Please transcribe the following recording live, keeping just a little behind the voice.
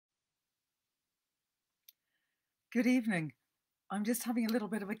Good evening. I'm just having a little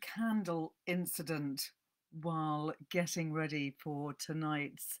bit of a candle incident while getting ready for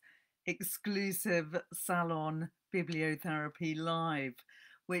tonight's exclusive Salon Bibliotherapy Live,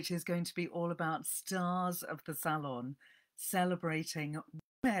 which is going to be all about stars of the salon celebrating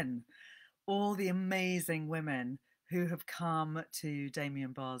women, all the amazing women who have come to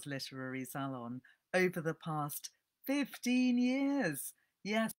Damian Barr's literary salon over the past 15 years.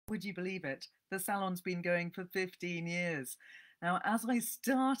 Yes, would you believe it? The salon's been going for 15 years. Now, as I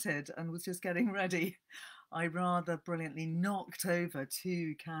started and was just getting ready, I rather brilliantly knocked over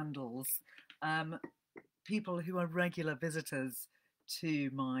two candles. Um, People who are regular visitors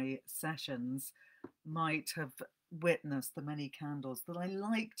to my sessions might have witnessed the many candles that I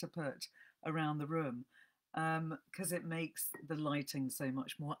like to put around the room because it makes the lighting so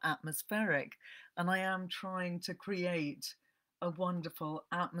much more atmospheric. And I am trying to create a wonderful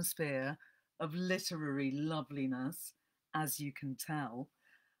atmosphere of literary loveliness, as you can tell.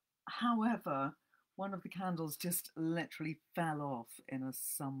 However, one of the candles just literally fell off in a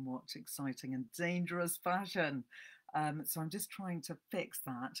somewhat exciting and dangerous fashion. So I'm just trying to fix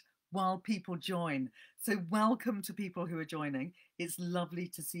that while people join. So welcome to people who are joining. It's lovely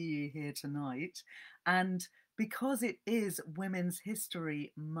to see you here tonight. And because it is Women's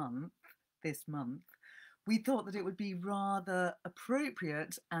History Month this month, we thought that it would be rather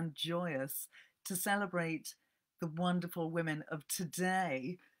appropriate and joyous to celebrate the wonderful women of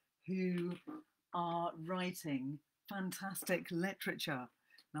today who are writing fantastic literature.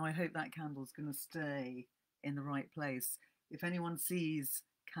 Now, I hope that candle's going to stay in the right place. If anyone sees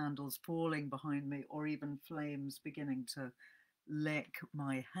candles falling behind me or even flames beginning to lick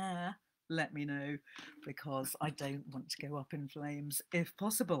my hair, let me know, because I don't want to go up in flames if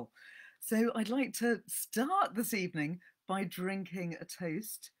possible. So I'd like to start this evening by drinking a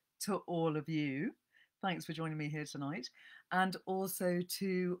toast to all of you. Thanks for joining me here tonight. And also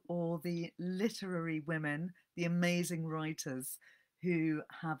to all the literary women, the amazing writers who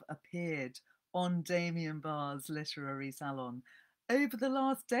have appeared on Damian Barr's literary salon over the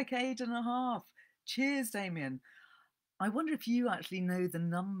last decade and a half. Cheers, Damian. I wonder if you actually know the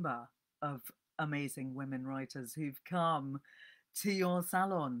number of amazing women writers who've come to your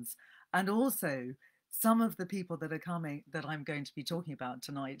salons, and also some of the people that are coming that I'm going to be talking about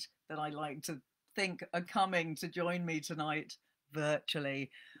tonight that I like to think are coming to join me tonight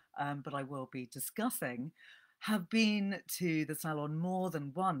virtually, but I will be discussing, have been to the salon more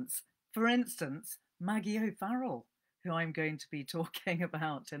than once. For instance, Maggie O Farrell, who I'm going to be talking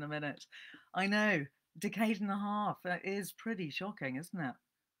about in a minute. I know, decade and a half, that is pretty shocking, isn't it?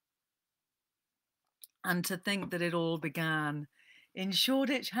 And to think that it all began in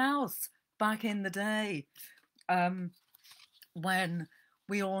Shoreditch House back in the day, um, when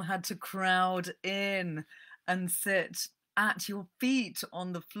we all had to crowd in and sit at your feet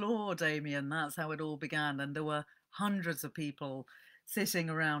on the floor, Damian. That's how it all began. And there were hundreds of people sitting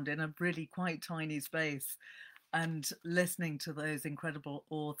around in a really quite tiny space and listening to those incredible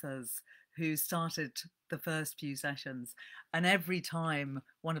authors who started the first few sessions. And every time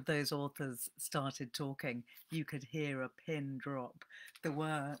one of those authors started talking, you could hear a pin drop. There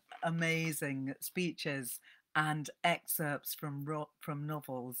were amazing speeches and excerpts from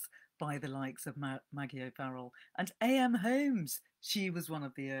novels by the likes of Maggie O Farrell and M Holmes. She was one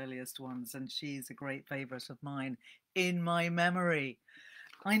of the earliest ones, and she's a great favourite of mine in my memory.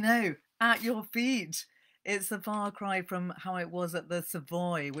 I know, at your feet. It's a far cry from how it was at the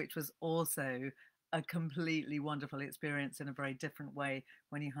Savoy, which was also a completely wonderful experience in a very different way,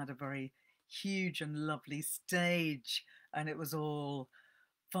 when you had a very huge and lovely stage and it was all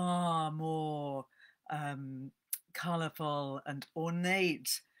far more colourful and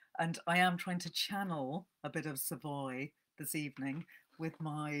ornate. And I am trying to channel a bit of Savoy this evening with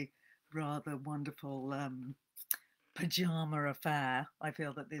my rather wonderful pajama affair. I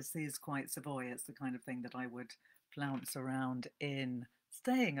feel that this is quite Savoy. It's the kind of thing that I would flounce around in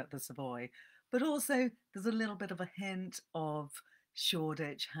staying at the Savoy. But also there's a little bit of a hint of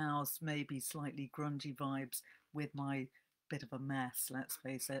Shoreditch House, maybe slightly grungy vibes with my bit of a mess, let's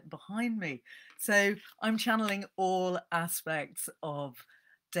face it, behind me. So I'm channeling all aspects of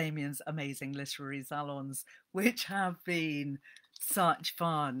Damian's amazing literary salons, which have been such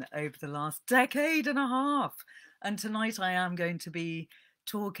fun over the last decade and a half. And tonight I am going to be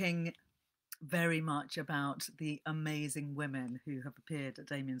talking very much about the amazing women who have appeared at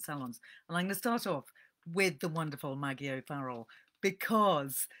Damian's salons. And I'm going to start off with the wonderful Maggie O Farrell,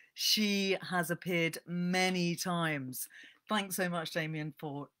 because she has appeared many times. Thanks so much, Damian,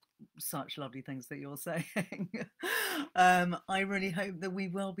 for such lovely things that you're saying. I really hope that we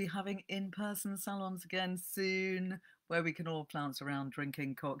will be having in-person salons again soon, where we can all flounce around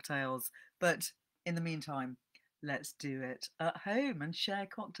drinking cocktails. But in the meantime, let's do it at home and share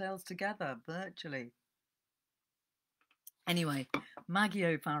cocktails together virtually. Anyway, Maggie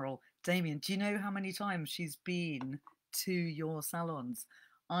O Farrell, Damian, do you know how many times she's been to your salons?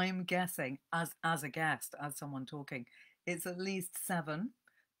 I'm guessing, as a guest, as someone talking, it's at least 7.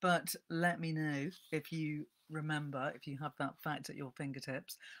 But let me know if you remember, if you have that fact at your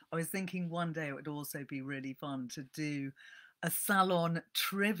fingertips. I was thinking one day it would also be really fun to do a salon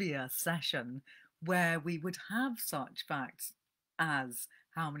trivia session where we would have such facts as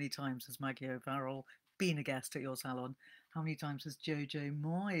how many times has Maggie O Farrell been a guest at your salon? How many times has Jojo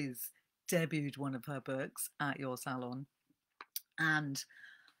Moyes debuted one of her books at your salon? And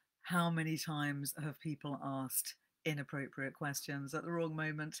how many times have people asked inappropriate questions at the wrong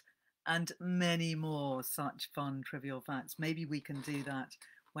moment? And many more such fun trivial facts. Maybe we can do that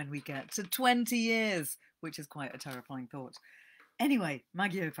when we get to 20 years, which is quite a terrifying thought. Anyway,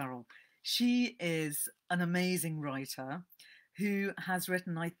 Maggie O Farrell, she is an amazing writer who has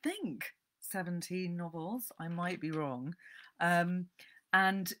written, I think, 17 novels. I might be wrong.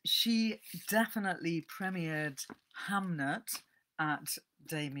 And she definitely premiered Hamnet at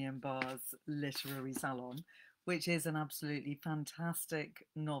Damian Barr's literary salon, which is an absolutely fantastic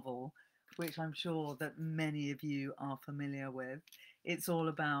novel, which I'm sure that many of you are familiar with. It's all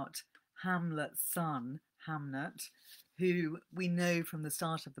about Hamlet's son, Hamnet, who we know from the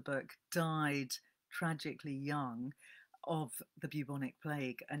start of the book died tragically young of the bubonic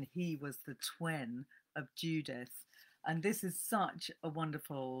plague, and he was the twin of Judith. And this is such a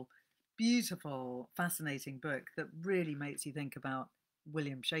wonderful, beautiful, fascinating book that really makes you think about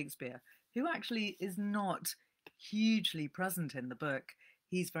William Shakespeare, who actually is not hugely present in the book.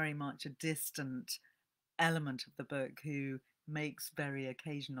 He's very much a distant element of the book who makes very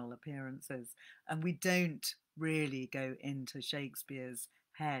occasional appearances. And we don't really go into Shakespeare's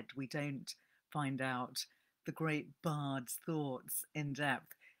head. We don't find out the great bard's thoughts in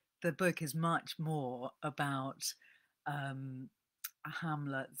depth. The book is much more about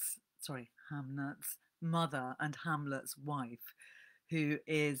Hamlet's mother and Hamlet's wife, who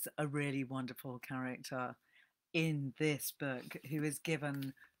is a really wonderful character in this book, who is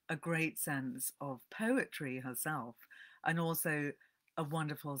given a great sense of poetry herself, and also a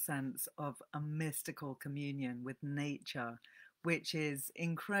wonderful sense of a mystical communion with nature, which is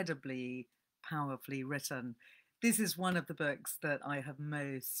incredibly powerfully written. This is one of the books that I have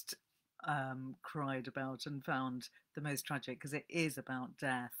most cried about and found the most tragic, because it is about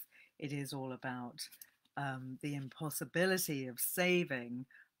death. It is all about the impossibility of saving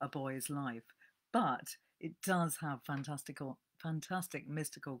a boy's life, but it does have fantastic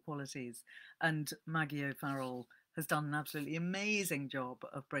mystical qualities. And Maggie O Farrell has done an absolutely amazing job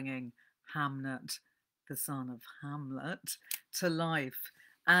of bringing Hamnet, the son of Hamlet, to life.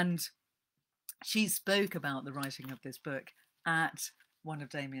 And she spoke about the writing of this book at one of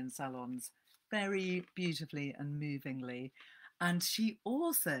Damian's salons very beautifully and movingly. And she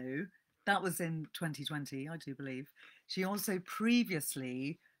also, that was in 2020, I do believe, she also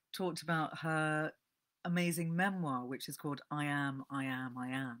previously talked about her amazing memoir, which is called I Am, I Am, I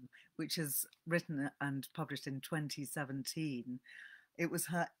Am, which is written and published in 2017. It was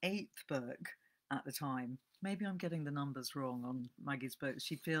her 8th book at the time. Maybe I'm getting the numbers wrong on Maggie's books.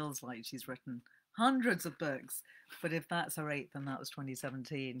 She feels like she's written hundreds of books, but if that's her 8th and that was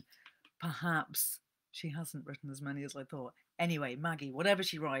 2017, perhaps she hasn't written as many as I thought. Anyway, Maggie, whatever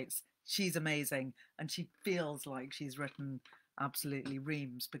she writes, she's amazing, and she feels like she's written absolutely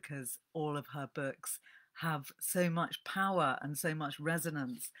reams, because all of her books have so much power and so much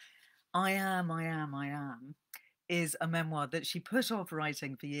resonance. I Am, I Am, I Am is a memoir that she put off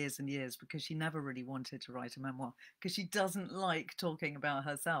writing for years and years, because she never really wanted to write a memoir, because she doesn't like talking about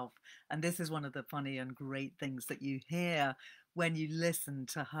herself. And this is one of the funny and great things that you hear when you listen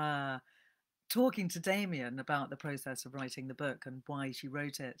to her talking to Damian about the process of writing the book and why she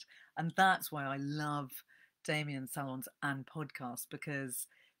wrote it. And that's why I love Damian's salons and podcasts, because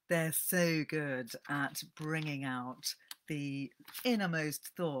they're so good at bringing out the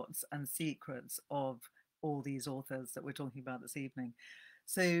innermost thoughts and secrets of all these authors that we're talking about this evening.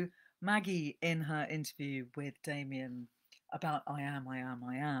 So Maggie, in her interview with Damian about I Am, I Am,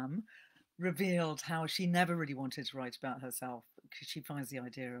 I Am, revealed how she never really wanted to write about herself, because she finds the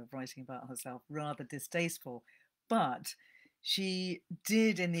idea of writing about herself rather distasteful. But she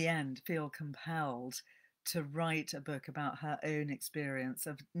did, in the end, feel compelled to write a book about her own experience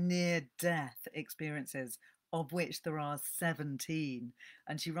of near-death experiences of which there are 17.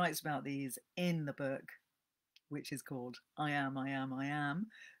 And she writes about these in the book, which is called I Am, I Am, I Am.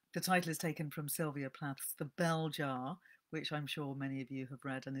 The title is taken from Sylvia Plath's The Bell Jar, which I'm sure many of you have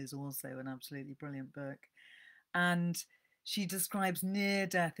read and is also an absolutely brilliant book. And she describes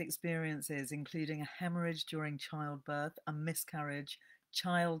near-death experiences, including a hemorrhage during childbirth, a miscarriage,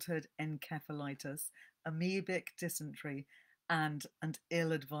 childhood encephalitis, amoebic dysentery, and an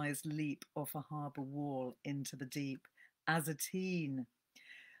ill-advised leap off a harbour wall into the deep as a teen.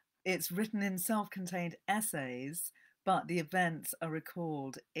 It's written in self-contained essays, but the events are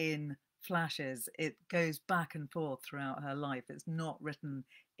recalled in flashes. It goes back and forth throughout her life. It's not written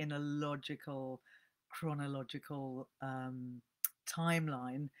in a logical, chronological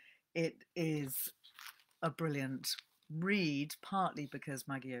timeline. It is a brilliant read, partly because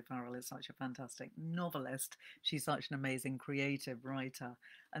Maggie O Farrell is such a fantastic novelist. She's such an amazing creative writer.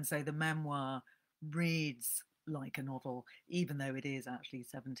 And so the memoir reads like a novel, even though it is actually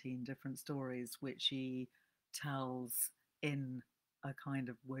 17 different stories which she tells in a kind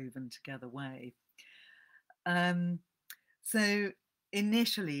of woven together way. So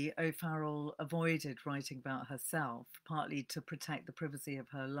initially, O'Farrell avoided writing about herself, partly to protect the privacy of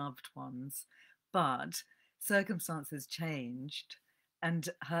her loved ones, but circumstances changed, and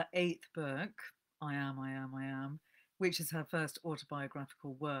her 8th book, I Am, I Am, I Am, which is her first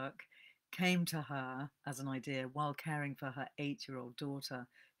autobiographical work, came to her as an idea while caring for her 8-year-old daughter,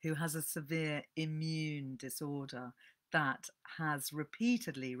 who has a severe immune disorder that has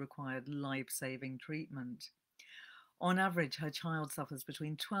repeatedly required life-saving treatment. On average, her child suffers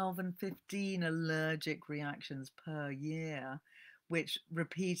between 12 and 15 allergic reactions per year, which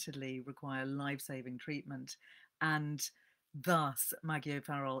repeatedly require life-saving treatment. And thus, Maggie O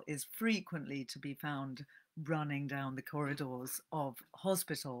Farrell is frequently to be found running down the corridors of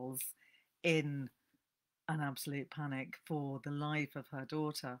hospitals in an absolute panic for the life of her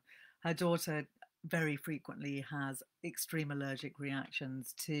daughter. Her daughter very frequently has extreme allergic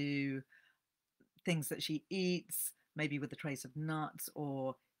reactions to things that she eats, maybe with a trace of nuts,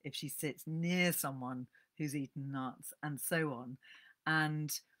 or if she sits near someone who's eaten nuts, and so on.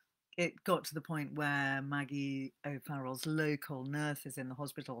 And it got to the point where Maggie O Farrell's local nurses in the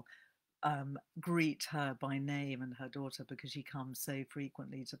hospital greet her by name and her daughter because she comes so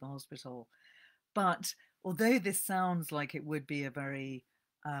frequently to the hospital. But although this sounds like it would be a very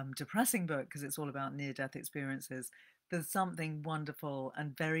depressing book because it's all about near-death experiences, there's something wonderful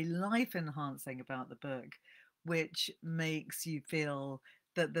and very life-enhancing about the book, which makes you feel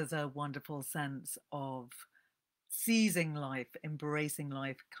that there's a wonderful sense of seizing life, embracing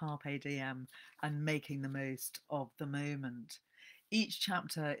life, carpe diem, and making the most of the moment. Each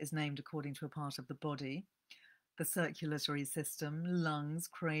chapter is named according to a part of the body: the circulatory system, lungs,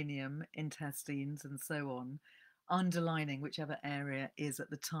 cranium, intestines, and so on, underlining whichever area is at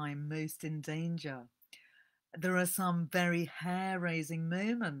the time most in danger. There are some very hair-raising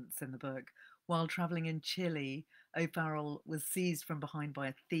moments in the book. While travelling in Chile, O'Farrell was seized from behind by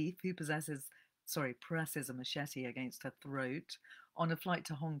a thief who presses a machete against her throat. On a flight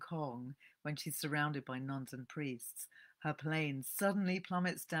to Hong Kong, when she's surrounded by nuns and priests, her plane suddenly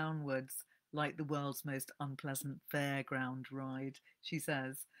plummets downwards like the world's most unpleasant fairground ride, she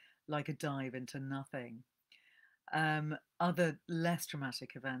says, like a dive into nothing. Other less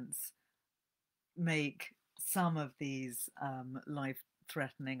dramatic events make some of these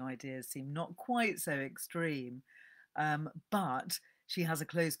life-threatening ideas seem not quite so extreme, but she has a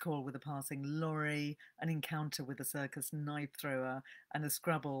close call with a passing lorry, an encounter with a circus knife thrower, and a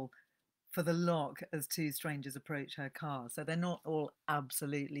scrabble for the lock as two strangers approach her car. So they're not all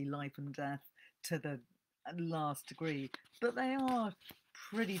absolutely life and death to the last degree, but they are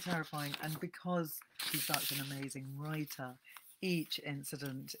pretty terrifying. And because she's such an amazing writer, each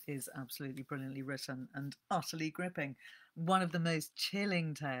incident is absolutely brilliantly written and utterly gripping. One of the most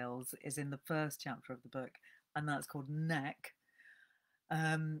chilling tales is in the first chapter of the book, and that's called Neck.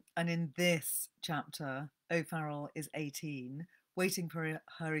 And in this chapter, O'Farrell is 18, waiting for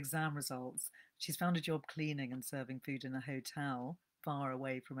her exam results. She's found a job cleaning and serving food in a hotel, far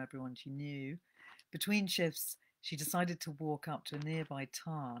away from everyone she knew. Between shifts, she decided to walk up to a nearby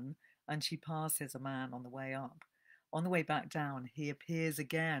tarn, and she passes a man on the way up. On the way back down, he appears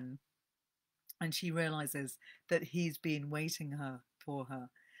again, and she realizes that he's been waiting for her.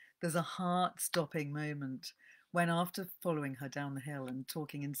 There's a heart-stopping moment when, after following her down the hill and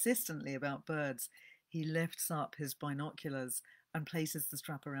talking insistently about birds, he lifts up his binoculars and places the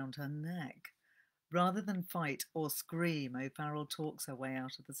strap around her neck. Rather than fight or scream, O'Farrell talks her way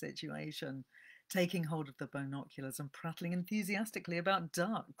out of the situation, taking hold of the binoculars and prattling enthusiastically about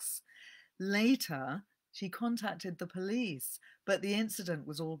ducks. Later, She contacted the police, but the incident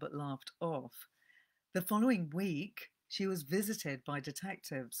was all but laughed off. The following week, she was visited by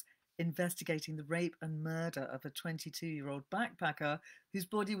detectives investigating the rape and murder of a 22-year-old backpacker whose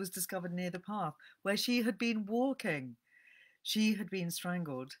body was discovered near the path where she had been walking. She had been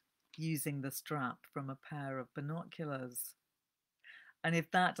strangled using the strap from a pair of binoculars. And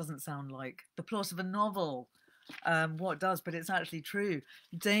if that doesn't sound like the plot of a novel, what does? But it's actually true.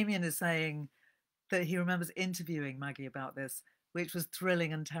 Damian is saying that he remembers interviewing Maggie about this, which was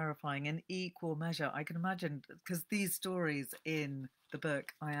thrilling and terrifying in equal measure. I can imagine, because these stories in the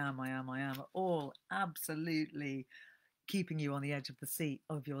book, I Am, are all absolutely keeping you on the edge of the seat,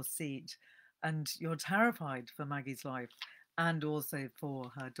 of your seat. And you're terrified for Maggie's life and also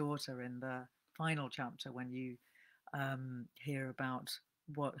for her daughter in the final chapter when you hear about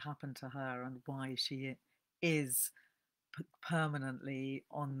what happened to her and why she is permanently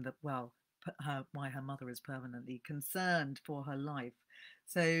on the, well, why her mother is permanently concerned for her life.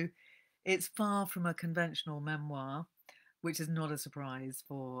 So it's far from a conventional memoir, which is not a surprise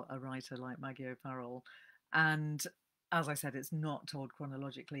for a writer like Maggie O Farrell. And as I said, it's not told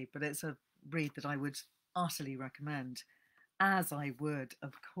chronologically, but it's a read that I would utterly recommend, as I would,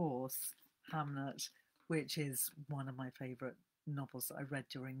 of course, Hamnet, which is one of my favourite novels that I read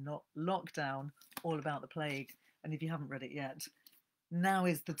during lockdown, all about the plague. And if you haven't read it yet, now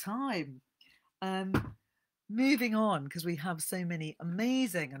is the time. Moving on, because we have so many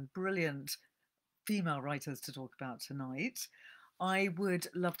amazing and brilliant female writers to talk about tonight, I would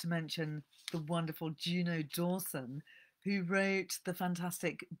love to mention the wonderful Juno Dawson, who wrote the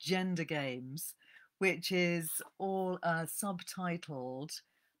fantastic Gender Games, which is all subtitled,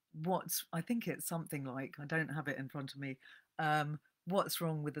 I think it's something like, I don't have it in front of me, What's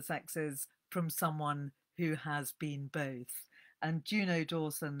Wrong with the Sexes from Someone Who Has Been Both. And Juno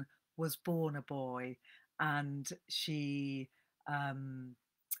Dawson was born a boy, and she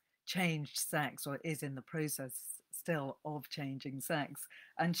changed sex, or is in the process still of changing sex.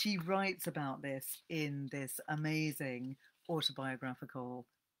 And she writes about this in this amazing autobiographical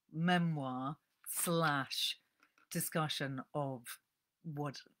memoir / discussion of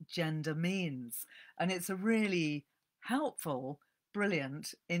what gender means. And it's a really helpful,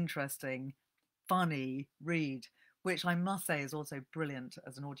 brilliant, interesting, funny read, which I must say is also brilliant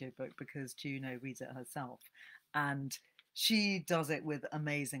as an audiobook because Juno reads it herself. And she does it with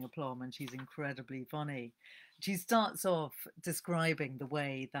amazing aplomb, and she's incredibly funny. She starts off describing the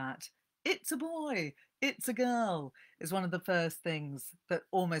way that it's a boy, it's a girl is one of the first things that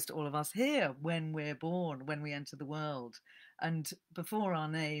almost all of us hear when we're born, when we enter the world. And before our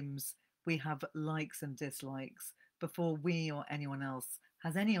names, we have likes and dislikes before we or anyone else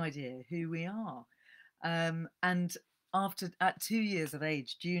has any idea who we are. And at 2 years of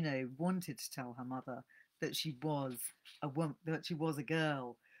age, Juno wanted to tell her mother that she was a woman, that she was a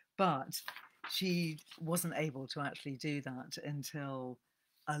girl, but she wasn't able to actually do that until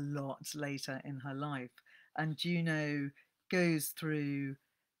a lot later in her life. And Juno goes through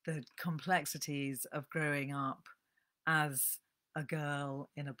the complexities of growing up as a girl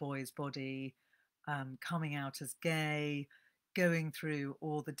in a boy's body, coming out as gay, going through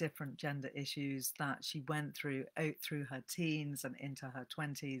all the different gender issues that she went through out through her teens and into her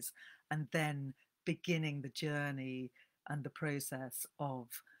 20s, and then beginning the journey and the process of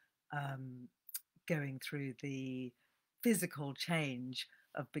going through the physical change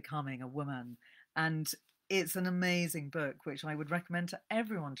of becoming a woman. And it's an amazing book, which I would recommend to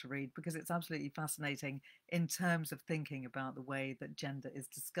everyone to read because it's absolutely fascinating in terms of thinking about the way that gender is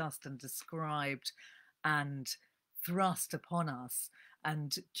discussed and described and thrust upon us.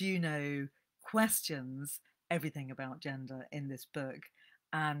 And Juno questions everything about gender in this book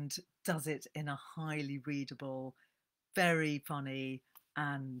and does it in a highly readable, very funny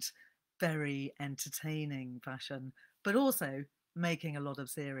and very entertaining fashion, but also making a lot of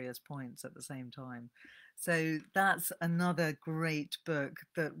serious points at the same time. So that's another great book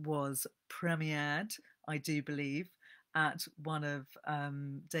that was premiered, I do believe, at one of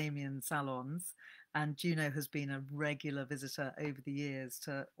Damian's salons. And Juno has been a regular visitor over the years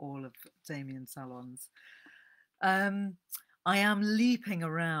to all of Damian's salons. I am leaping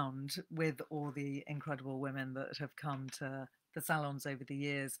around with all the incredible women that have come to the salons over the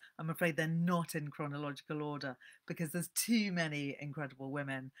years. I'm afraid they're not in chronological order because there's too many incredible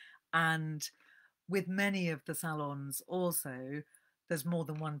women. And with many of the salons also, there's more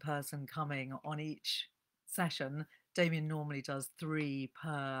than one person coming on each session. Damian normally does 3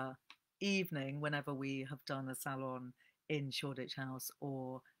 per evening whenever we have done a salon in Shoreditch House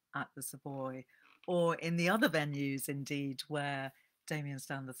or at the Savoy, or in the other venues, indeed, where Damian's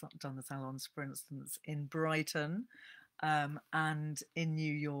done the salons, for instance, in Brighton and in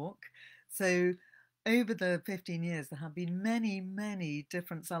New York. So over the 15 years, there have been many, many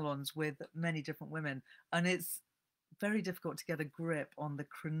different salons with many different women. And it's very difficult to get a grip on the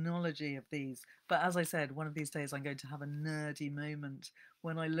chronology of these. But as I said, one of these days I'm going to have a nerdy moment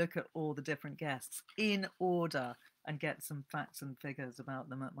when I look at all the different guests in order and get some facts and figures about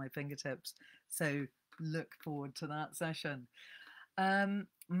them at my fingertips. So look forward to that session.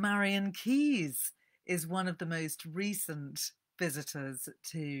 Marian Keyes is one of the most recent visitors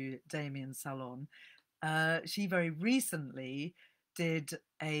to Damian's salon. She very recently did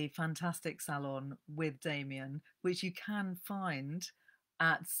a fantastic salon with Damian, which you can find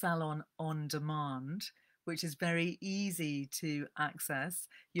at Salon on Demand, which is very easy to access.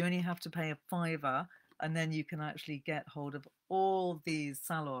 You only have to pay a £5 and then you can actually get hold of all these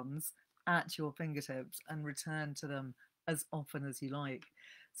salons at your fingertips and return to them as often as you like.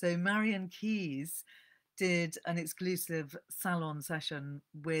 So Marian Keyes did an exclusive salon session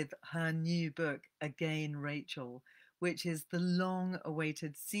with her new book, Again Rachel, which is the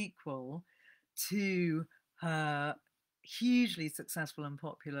long-awaited sequel to her hugely successful and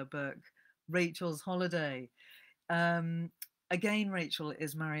popular book, Rachel's Holiday. Again Rachel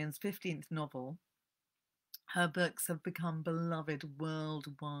is Marian's 15th novel. Her books have become beloved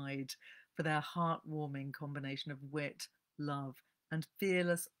worldwide for their heartwarming combination of wit, love, and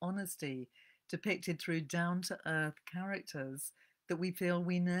fearless honesty, depicted through down-to-earth characters that we feel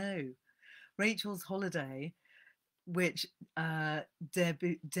we know. Rachel's Holiday, which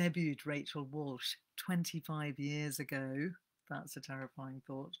debuted Rachel Walsh 25 years ago, that's a terrifying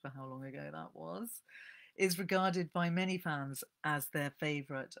thought for how long ago that was, is regarded by many fans as their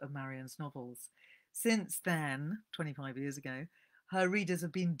favourite of Marian's novels. Since then, 25 years ago, her readers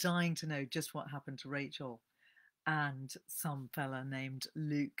have been dying to know just what happened to Rachel and some fella named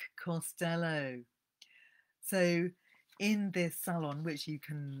Luke Costello. So in this salon, which you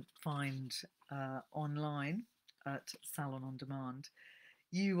can find online at Salon on Demand,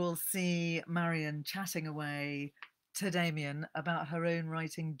 you will see Marian chatting away to Damian about her own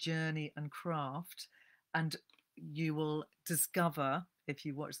writing journey and craft, and you will discover, if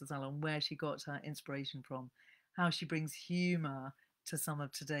you watch the salon, where she got her inspiration from, how she brings humour to some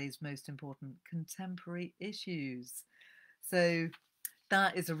of today's most important contemporary issues. So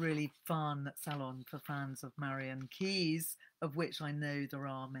that is a really fun salon for fans of Marian Keyes, of which I know there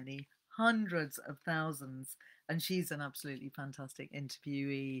are many hundreds of thousands, and she's an absolutely fantastic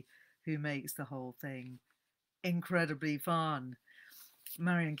interviewee who makes the whole thing incredibly fun.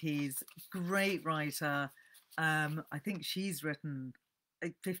 Marian Keyes, great writer. I think she's written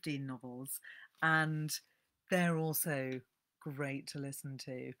 15 novels, and they're also great to listen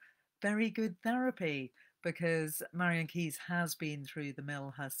to. Very good therapy, because Marian Keyes has been through the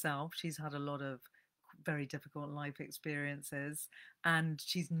mill herself. She's had a lot of very difficult life experiences, and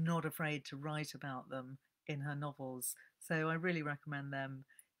she's not afraid to write about them in her novels. So I really recommend them.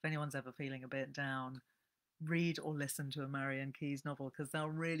 If anyone's ever feeling a bit down, read or listen to a Marian Keyes novel, because they'll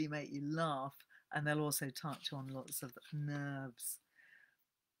really make you laugh, and they'll also touch on lots of nerves.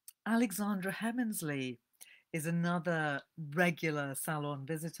 Alexandra Heminsley is another regular salon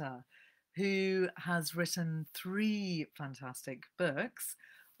visitor who has written 3 fantastic books.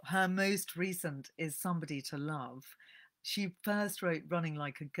 Her most recent is Somebody to Love. She first wrote Running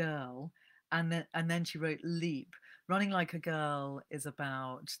Like a Girl, and then she wrote Leap. Running Like a Girl is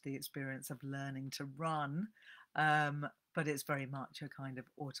about the experience of learning to run, but it's very much a kind of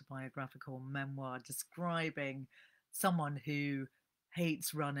autobiographical memoir describing someone who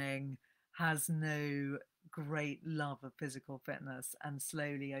hates running, has no great love of physical fitness, and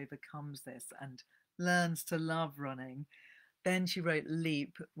slowly overcomes this and learns to love running. Then she wrote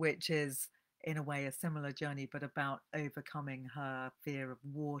Leap, which is in a way a similar journey, but about overcoming her fear of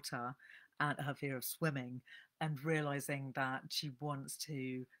water and her fear of swimming, and realizing that she wants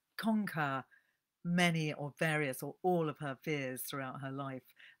to conquer many or various or all of her fears throughout her life.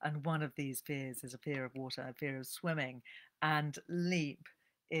 And one of these fears is a fear of water, a fear of swimming. And Leap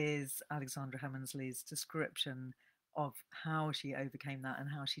is Alexandra Heminsley's description of how she overcame that and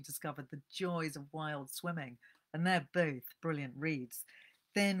how she discovered the joys of wild swimming. And they're both brilliant reads.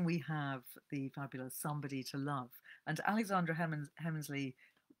 Then we have the fabulous Somebody to Love. And Alexandra Heminsley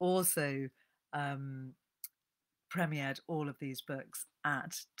also premiered all of these books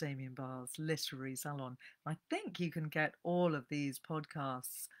at Damian Barr's Literary Salon. I think you can get all of these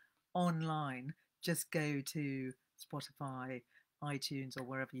podcasts online. Just go to Spotify, iTunes, or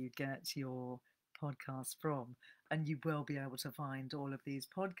wherever you get your podcasts from, and you will be able to find all of these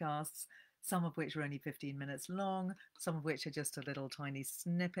podcasts some of which are only 15 minutes long, some of which are just a little tiny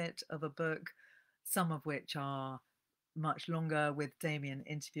snippet of a book, some of which are much longer, with Damian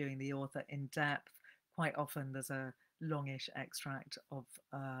interviewing the author in depth. Quite often there's a longish extract of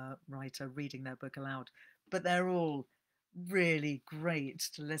a writer reading their book aloud, but they're all really great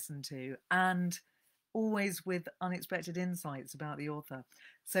to listen to, and always with unexpected insights about the author.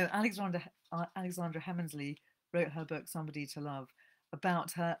 So Alexandra Heminsley wrote her book Somebody to Love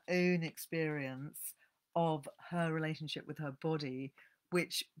about her own experience of her relationship with her body,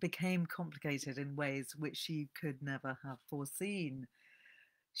 which became complicated in ways which she could never have foreseen.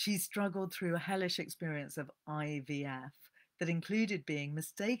 She struggled through a hellish experience of IVF that included being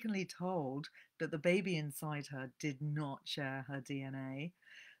mistakenly told that the baby inside her did not share her DNA,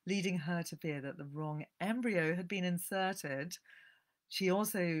 leading her to fear that the wrong embryo had been inserted. She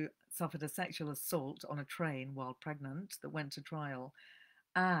also suffered a sexual assault on a train while pregnant that went to trial.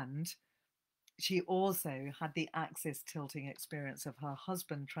 And she also had the axis tilting experience of her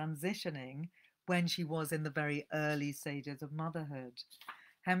husband transitioning when she was in the very early stages of motherhood.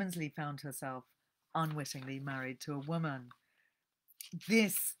 Heminsley found herself unwittingly married to a woman.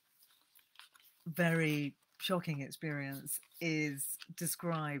 This very shocking experience is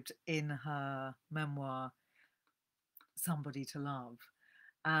described in her memoir, Somebody to Love.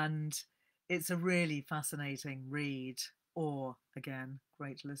 And it's a really fascinating read, or again,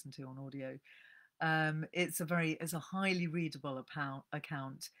 great to listen to on audio. It's a highly readable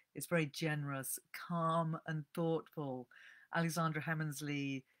account. It's very generous, calm, and thoughtful. Alexandra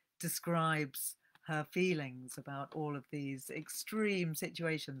Heminsley describes her feelings about all of these extreme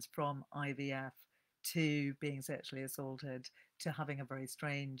situations, from IVF to being sexually assaulted, to having a very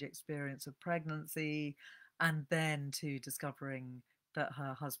strange experience of pregnancy, and then to discovering that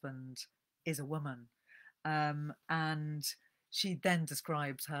her husband is a woman. And she then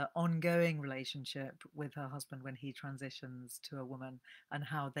describes her ongoing relationship with her husband when he transitions to a woman, and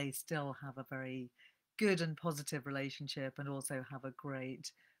how they still have a very good and positive relationship, and also have a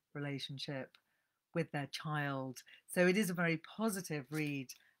great relationship with their child. So it is a very positive read,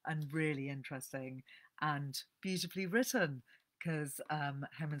 and really interesting and beautifully written, because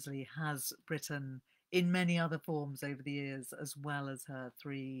Heminsley has written in many other forms over the years, as well as her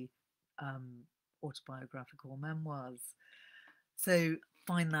 3 autobiographical memoirs. So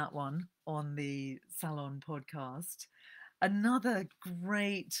find that one on the Salon podcast. Another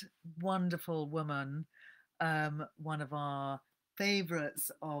great, wonderful woman, one of our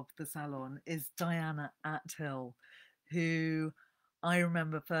favourites of the Salon, is Diana Athill, who I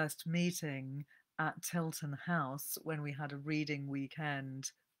remember first meeting at Tilton House when we had a reading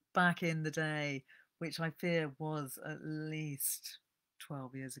weekend back in the day, which I fear was at least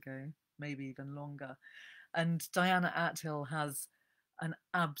 12 years ago, maybe even longer. And Diana Athill has an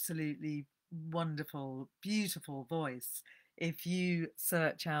absolutely wonderful, beautiful voice. If you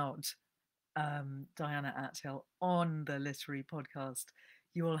search out Diana Athill on the Literary Podcast,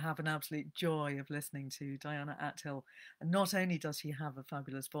 you will have an absolute joy of listening to Diana Athill. And not only does she have a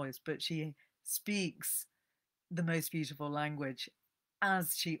fabulous voice, but she speaks the most beautiful language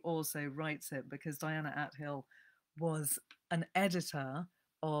as she also writes it, because Diana Athill was an editor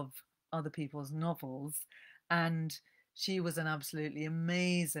of other people's novels, and she was an absolutely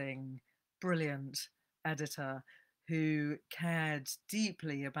amazing, brilliant editor who cared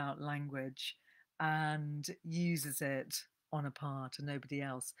deeply about language and uses it on a par to nobody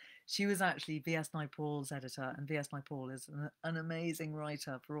else. She was actually V.S. Naipaul's editor, and V.S. Naipaul is an amazing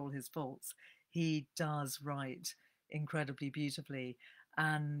writer for all his faults. He does write incredibly beautifully,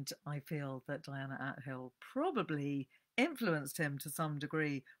 and I feel that Diana Athill probably influenced him to some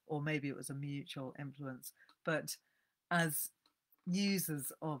degree, or maybe it was a mutual influence. But as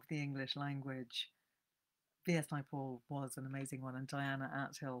users of the English language, V.S. Naipaul was an amazing one, and Diana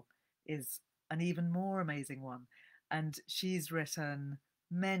Athill is an even more amazing one. And she's written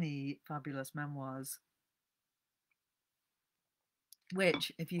many fabulous memoirs,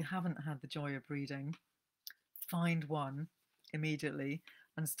 which, if you haven't had the joy of reading, find one immediately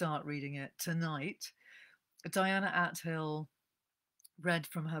and start reading it tonight. Diana Athill read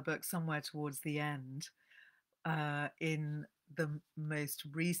from her book Somewhere Towards the End in the most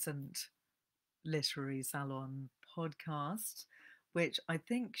recent Literary Salon podcast, which I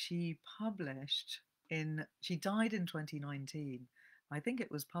think she published she died in 2019. I think it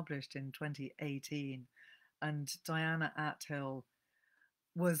was published in 2018. And Diana Athill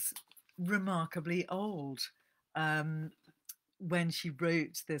was remarkably old when she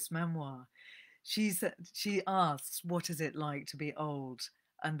wrote this memoir. She asks, what is it like to be old?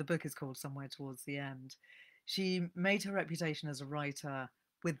 And the book is called Somewhere Towards the End. She made her reputation as a writer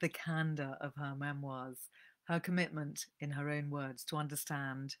with the candour of her memoirs, her commitment, in her own words, to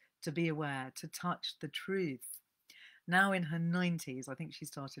understand, to be aware, to touch the truth. Now in her 90s, I think she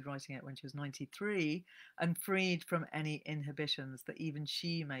started writing it when she was 93, and freed from any inhibitions that even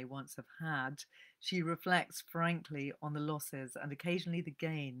she may once have had, she reflects frankly on the losses and occasionally the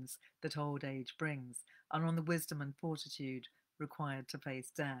gains that old age brings, and on the wisdom and fortitude required to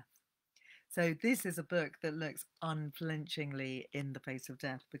face death. So this is a book that looks unflinchingly in the face of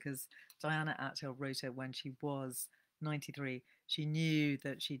death, because Diana Athill wrote it when she was 93. She knew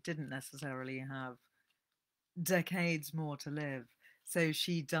that she didn't necessarily have decades more to live. So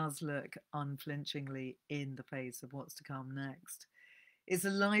she does look unflinchingly in the face of what's to come next. It's a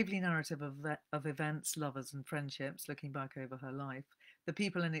lively narrative of events, lovers, and friendships, looking back over her life, the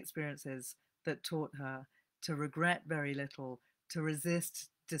people and experiences that taught her to regret very little, to resist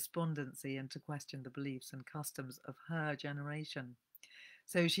despondency, and to question the beliefs and customs of her generation.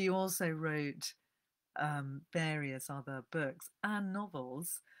 So she also wrote various other books and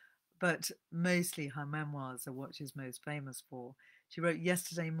novels, but mostly her memoirs are what she's most famous for. She wrote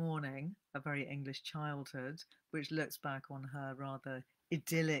Yesterday Morning, A Very English Childhood, which looks back on her rather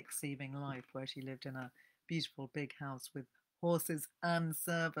idyllic seeming life, where she lived in a beautiful big house with horses and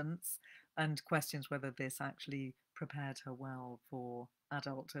servants, and questions whether this actually prepared her well for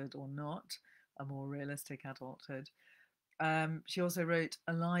adulthood or not, a more realistic adulthood. She also wrote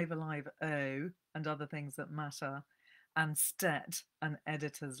Alive, Alive, Oh, and Other Things That Matter, and Stet, An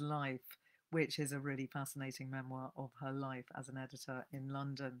Editor's Life, which is a really fascinating memoir of her life as an editor in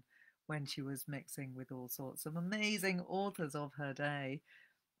London when she was mixing with all sorts of amazing authors of her day.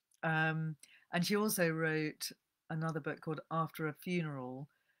 And she also wrote another book called After a Funeral,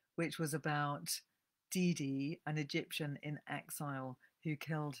 which was about Didi, an Egyptian in exile who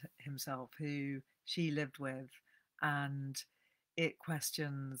killed himself, who she lived with, and it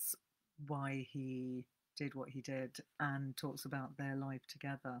questions why he did what he did and talks about their life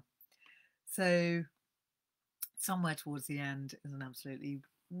together. So Somewhere Towards the End is an absolutely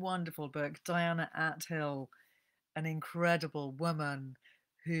wonderful book. Diana Athill, an incredible woman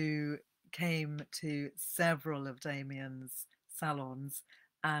who came to several of Damian's salons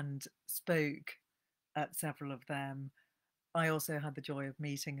and spoke at several of them. I also had the joy of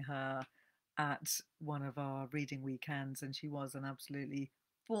meeting her at one of our reading weekends, and she was an absolutely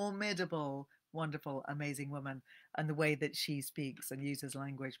formidable, wonderful, amazing woman. And the way that she speaks and uses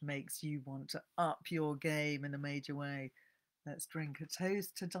language makes you want to up your game in a major way. Let's drink a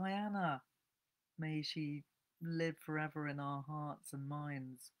toast to Diana. May she live forever in our hearts and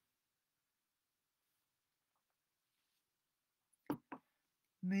minds.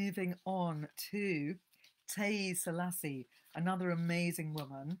 Moving on to Taye Selassie, another amazing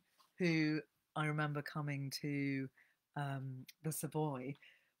woman who I remember coming to the Savoy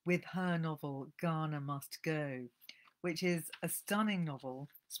with her novel Ghana Must Go, which is a stunning novel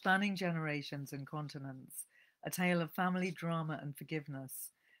spanning generations and continents, a tale of family drama and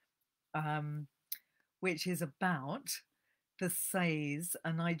forgiveness, which is about the Says,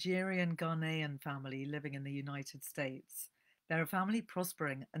 a Nigerian Ghanaian family living in the United States. They're a family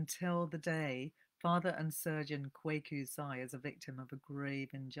prospering until the day father and surgeon Kweku Sai is a victim of a grave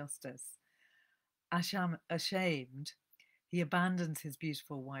injustice. Ashamed, he abandons his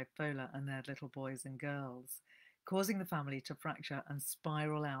beautiful wife Fola and their little boys and girls, causing the family to fracture and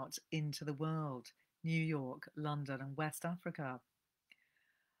spiral out into the world, New York, London, and West Africa.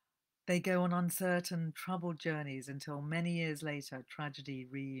 They go on uncertain, troubled journeys until many years later, tragedy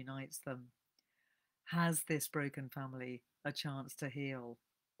reunites them. Has this broken family a chance to heal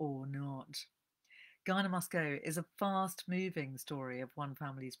or not? Ghana Must Go is a fast-moving story of one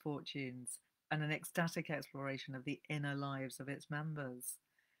family's fortunes and an ecstatic exploration of the inner lives of its members.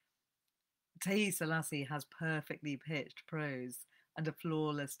 Taye Selassie has perfectly pitched prose and a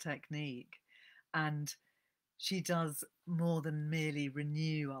flawless technique, and she does more than merely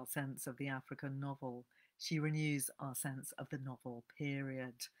renew our sense of the African novel. She renews our sense of the novel,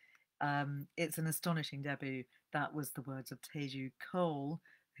 period. It's an astonishing debut. That was the words of Teju Cole,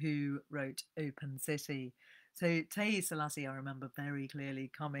 who wrote Open City. So Taye Selassie, I remember very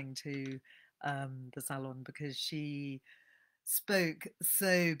clearly coming to the Salon because she spoke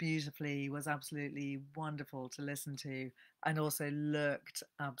so beautifully, was absolutely wonderful to listen to, and also looked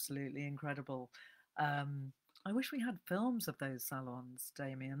absolutely incredible. I wish we had films of those salons,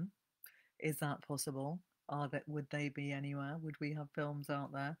 Damian. Is that possible? Would they be anywhere? Would we have films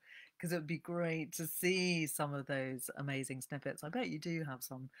out there? Because it would be great to see some of those amazing snippets. I bet you do have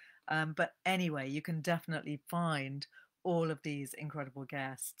some. But anyway, you can definitely find all of these incredible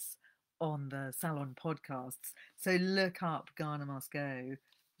guests on the Salon podcasts. So look up Ghana Must Go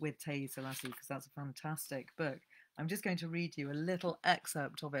with Tei Selassie, because that's a fantastic book. I'm just going to read you a little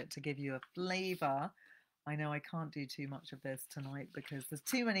excerpt of it to give you a flavour. I know I can't do too much of this tonight because there's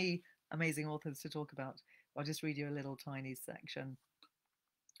too many amazing authors to talk about. I'll just read you a little tiny section.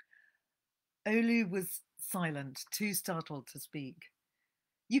 Olu was silent, too startled to speak.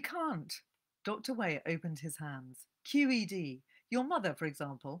 You can't. Dr. Way opened his hands. QED. Your mother, for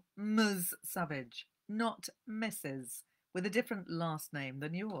example, Ms. Savage, not Mrs., with a different last name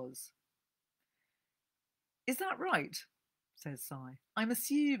than yours. Is that right? Says Cy. I'm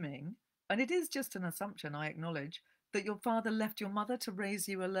assuming, and it is just an assumption, I acknowledge, that your father left your mother to raise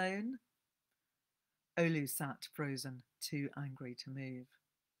you alone? Olu sat frozen, too angry to move.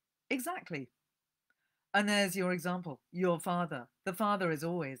 Exactly. And there's your example, your father. The father is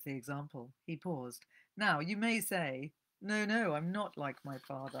always the example. He paused. Now, you may say, no, I'm not like my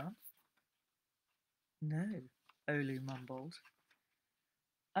father. No, Olu mumbled.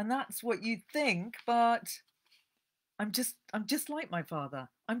 And that's what you think, but I'm just like my father.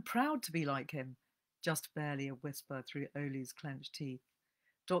 I'm proud to be like him. Just barely a whisper through Olu's clenched teeth.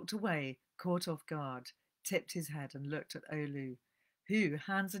 Dr. Way, caught off guard, tipped his head and looked at Olu, who,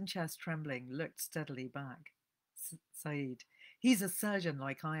 hands and chest trembling, looked steadily back. Said, he's a surgeon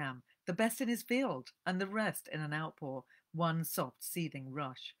like I am, the best in his field, and the rest in an outpour, one soft, seething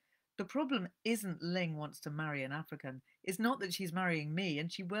rush. The problem isn't Ling wants to marry an African. It's not that she's marrying me,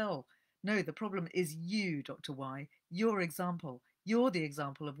 and she will. No, the problem is you, Dr. Y. Your example. You're the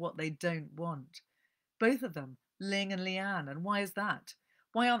example of what they don't want. Both of them, Ling and Leanne, and why is that?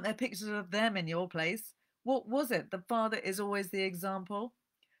 Why aren't there pictures of them in your place? What was it? The father is always the example?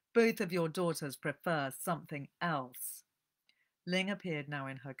 Both of your daughters prefer something else. Ling appeared now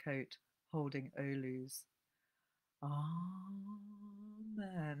in her coat, holding Olu's.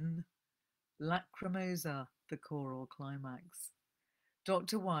 Amen. Lacrimosa, the choral climax.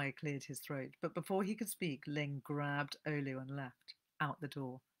 Dr. Y cleared his throat, but before he could speak, Ling grabbed Olu and left, out the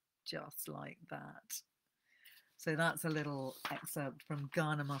door, just like that. So that's a little excerpt from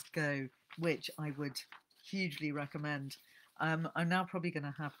Ghana Must Go, which I would hugely recommend. I'm now probably going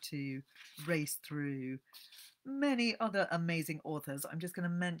to have to race through many other amazing authors. I'm just going to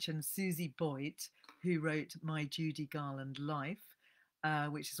mention Susie Boyd, who wrote My Judy Garland Life,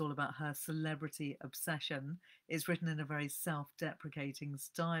 which is all about her celebrity obsession. It's written in a very self-deprecating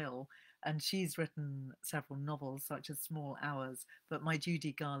style, and she's written several novels such as Small Hours, but My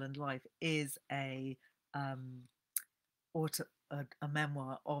Judy Garland Life is a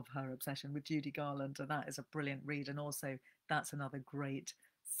memoir of her obsession with Judy Garland, and that is a brilliant read. And also that's another great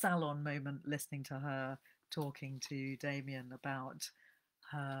Salon moment, listening to her talking to Damian about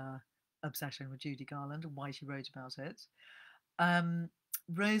her obsession with Judy Garland and why she wrote about it.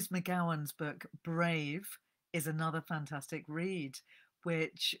 Rose McGowan's book Brave is another fantastic read,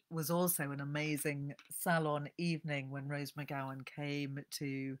 which was also an amazing Salon evening when Rose McGowan came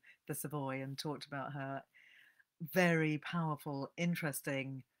to the Savoy and talked about her very powerful,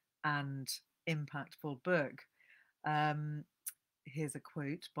 interesting and impactful book. Here's a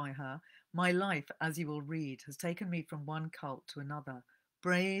quote by her. My life, as you will read, has taken me from one cult to another.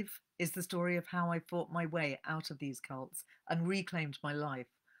 Brave is the story of how I fought my way out of these cults and reclaimed my life.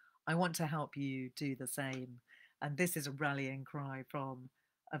 I want to help you do the same. And this is a rallying cry from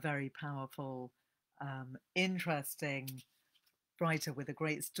a very powerful, interesting writer with a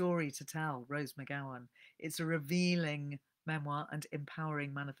great story to tell, Rose McGowan. It's a revealing memoir and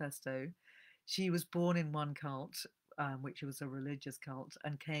empowering manifesto. She was born in one cult, which was a religious cult,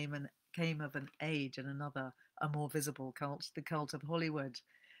 and came of an age in another, a more visible cult, the cult of Hollywood.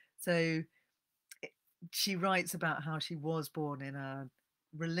 So she writes about how she was born in a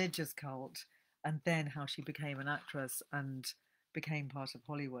religious cult and then how she became an actress and became part of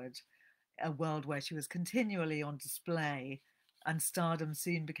Hollywood, a world where she was continually on display, and stardom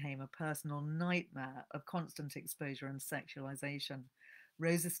soon became a personal nightmare of constant exposure and sexualization.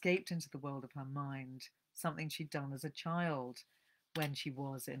 Rose escaped into the world of her mind, something she'd done as a child when she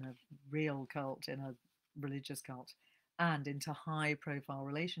was in a real cult, in a religious cult, and into high-profile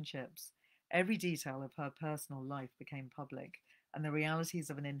relationships. Every detail of her personal life became public, and the realities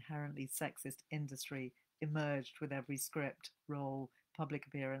of an inherently sexist industry emerged with every script, role, public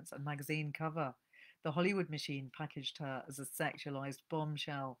appearance, and magazine cover. The Hollywood machine packaged her as a sexualized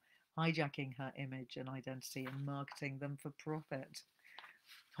bombshell, hijacking her image and identity and marketing them for profit.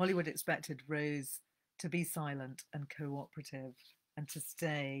 Hollywood expected Rose to be silent and cooperative and to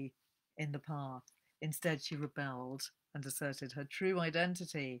stay in the path. Instead, she rebelled and asserted her true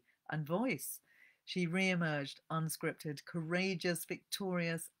identity and voice. She re-emerged unscripted, courageous,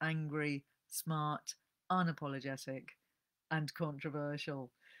 victorious, angry, smart, unapologetic, and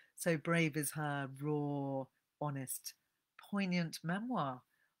controversial. So Brave is her raw, honest, poignant memoir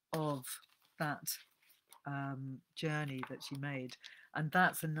of that journey that she made. And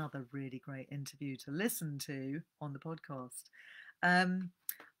that's another really great interview to listen to on the podcast.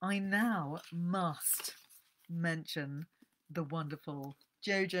 I now must mention the wonderful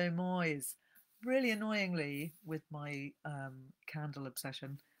Jojo Moyes. Really annoyingly, with my candle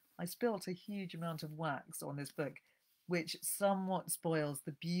obsession, I spilt a huge amount of wax on this book, which somewhat spoils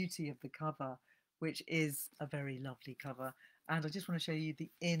the beauty of the cover, which is a very lovely cover. And I just want to show you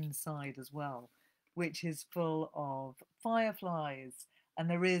the inside as well, which is full of fireflies. And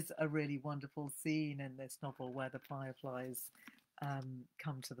there is a really wonderful scene in this novel where the fireflies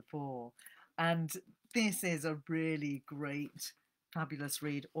come to the fore. And this is a really great, fabulous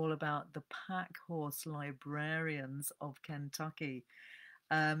read all about the pack horse librarians of Kentucky.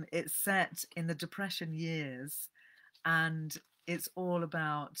 It's set in the Depression years, and it's all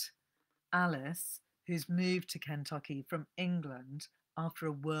about Alice, who's moved to Kentucky from England after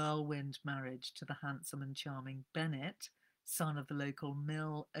a whirlwind marriage to the handsome and charming Bennett, son of the local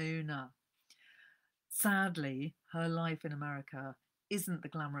mill owner. Sadly, her life in America isn't the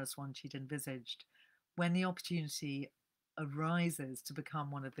glamorous one she'd envisaged. When the opportunity arises to become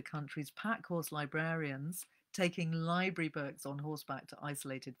one of the country's pack horse librarians, taking library books on horseback to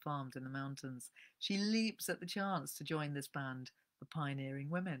isolated farms in the mountains, she leaps at the chance to join this band of pioneering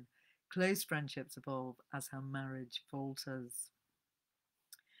women. Close friendships evolve as her marriage falters.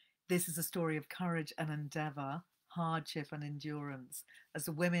 This is a story of courage and endeavour, hardship and endurance, as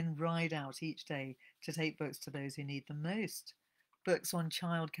the women ride out each day to take books to those who need them most. Books on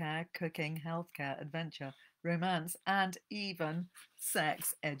childcare, cooking, healthcare, adventure, romance, and even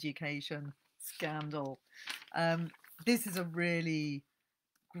sex education. Scandal. This is a really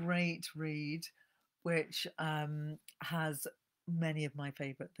great read, which has many of my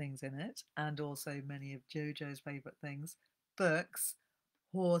favourite things in it, and also many of Jojo's favourite things. Books,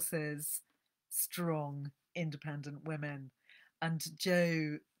 horses, strong, independent women. And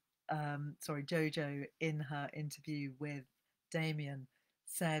Jojo, in her interview with Damian,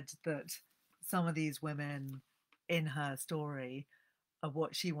 said that some of these women in her story are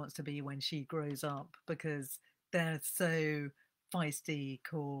what she wants to be when she grows up, because they're so feisty,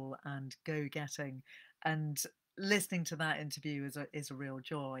 cool, and go-getting. And listening to that interview is a real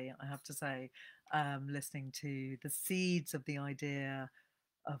joy, I have to say. Listening to the seeds of the idea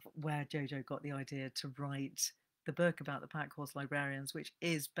of where Jojo got the idea to write the book about the pack horse librarians, which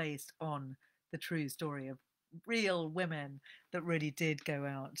is based on the true story of real women that really did go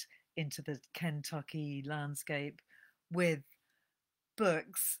out into the Kentucky landscape with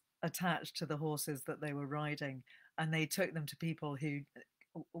books attached to the horses that they were riding, and they took them to people who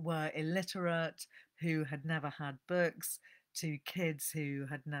were illiterate, who had never had books, to kids who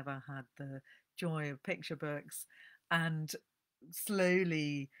had never had the joy of picture books, and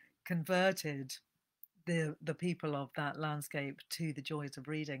slowly converted the people of that landscape to the joys of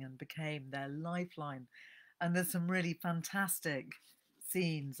reading and became their lifeline. And there's some really fantastic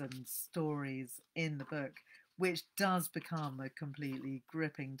scenes and stories in the book, which does become a completely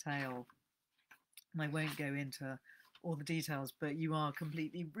gripping tale. And I won't go into all the details, but you are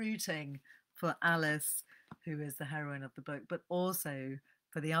completely rooting for Alice, who is the heroine of the book, but also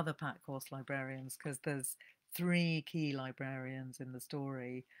for the other pack horse librarians, because there's three key librarians in the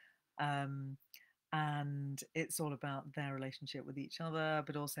story. And it's all about their relationship with each other,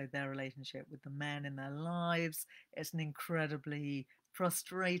 but also their relationship with the men in their lives. It's an incredibly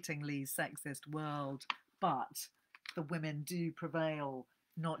frustratingly sexist world, but the women do prevail,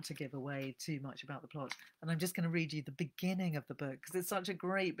 not to give away too much about the plot. And I'm just going to read you the beginning of the book, because it's such a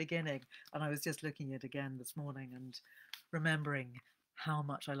great beginning. And I was just looking at it again this morning and remembering how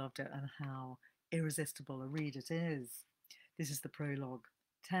much I loved it and how irresistible a read it is. This is the prologue.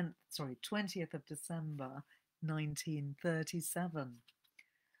 20th of December 1937.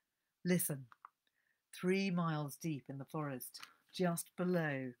 Listen, 3 miles deep in the forest, just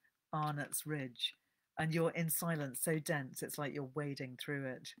below Arnott's Ridge, and you're in silence so dense it's like you're wading through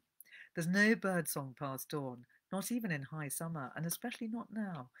it. There's no birdsong past dawn, not even in high summer, and especially not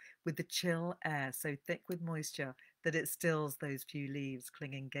now, with the chill air so thick with moisture that it stills those few leaves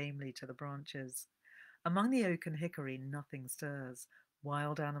clinging gamely to the branches. Among the oak and hickory nothing stirs.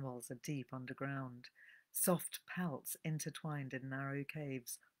 Wild animals are deep underground, soft pelts intertwined in narrow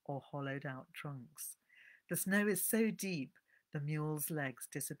caves or hollowed out trunks. The snow is so deep the mule's legs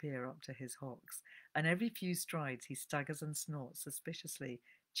disappear up to his hocks, and every few strides he staggers and snorts suspiciously,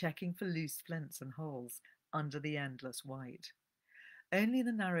 checking for loose flints and holes under the endless white. Only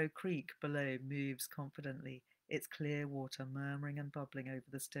the narrow creek below moves confidently, its clear water murmuring and bubbling over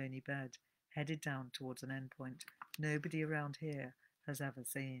the stony bed, headed down towards an endpoint nobody around here has ever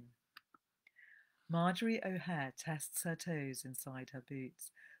seen. Marjorie O'Hare tests her toes inside her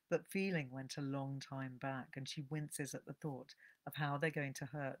boots, but feeling went a long time back, and she winces at the thought of how they're going to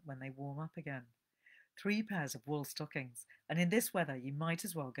hurt when they warm up again. 3 pairs of wool stockings, and in this weather you might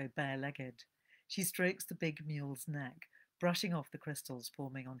as well go bare-legged. She strokes the big mule's neck, brushing off the crystals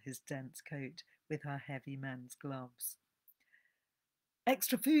forming on his dense coat with her heavy men's gloves.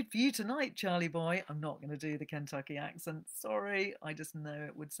 Extra food for you tonight, Charlie boy. I'm not going to do the Kentucky accent. Sorry, I just know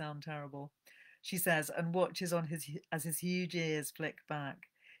it would sound terrible, she says, and watches on as his huge ears flick back.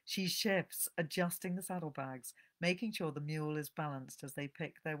 She shifts, adjusting the saddlebags, making sure the mule is balanced as they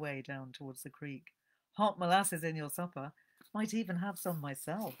pick their way down towards the creek. Hot molasses in your supper. Might even have some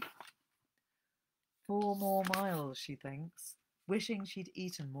myself. 4 more miles, she thinks, wishing she'd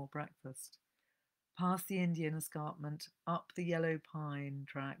eaten more breakfast. Past the Indian escarpment, up the yellow pine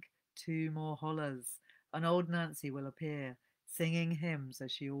track, 2 more hollers, and old Nancy will appear, singing hymns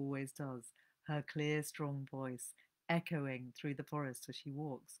as she always does, her clear, strong voice echoing through the forest as she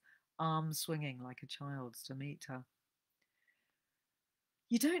walks, arms swinging like a child's to meet her.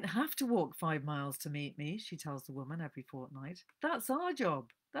 You don't have to walk 5 miles to meet me, she tells the woman every fortnight. That's our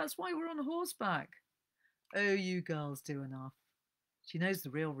job. That's why we're on horseback. Oh, you girls do enough. She knows the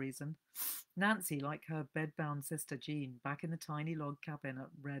real reason. Nancy, like her bedbound sister Jean, back in the tiny log cabin at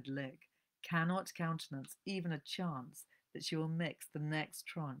Red Lick, cannot countenance even a chance that she will mix the next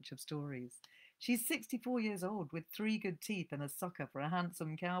tranche of stories. She's 64 years old with 3 good teeth and a sucker for a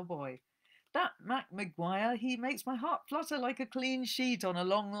handsome cowboy. That Mac Maguire, he makes my heart flutter like a clean sheet on a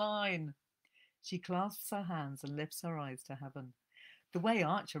long line. She clasps her hands and lifts her eyes to heaven. The way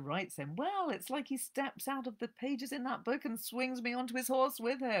Archer writes him, well, it's like he steps out of the pages in that book and swings me onto his horse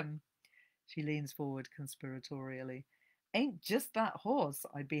with him. She leans forward conspiratorially. Ain't just that horse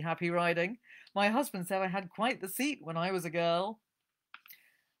I'd be happy riding. My husband said I had quite the seat when I was a girl.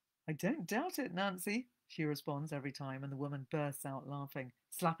 I don't doubt it, Nancy, she responds every time, and the woman bursts out laughing,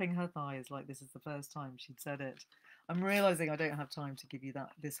 slapping her thighs like this is the first time she'd said it. I'm realising I don't have time to give you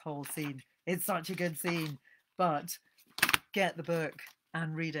this whole scene. It's such a good scene, but get the book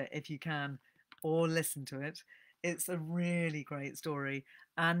and read it if you can, or listen to it. It's a really great story.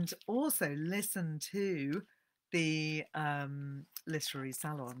 And also listen to the literary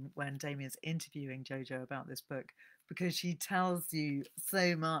salon when Damian's interviewing Jojo about this book, because she tells you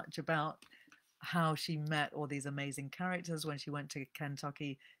so much about how she met all these amazing characters when she went to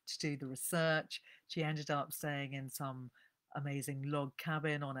Kentucky to do the research. She ended up staying in some amazing log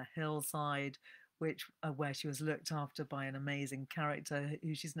cabin on a hillside, where she was looked after by an amazing character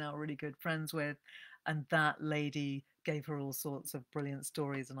who she's now really good friends with. And that lady gave her all sorts of brilliant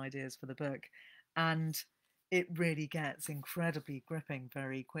stories and ideas for the book. And it really gets incredibly gripping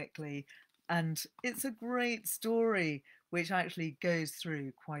very quickly. And it's a great story, which actually goes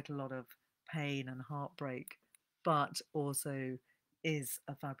through quite a lot of pain and heartbreak, but also is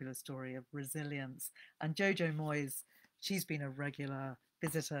a fabulous story of resilience. And Jojo Moyes, she's been a regular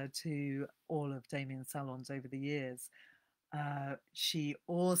visitor to all of Damian's salons over the years. She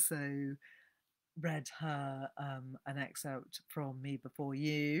also read her an excerpt from Me Before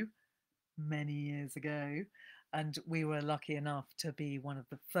You many years ago, and we were lucky enough to be one of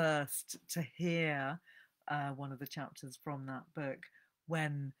the first to hear one of the chapters from that book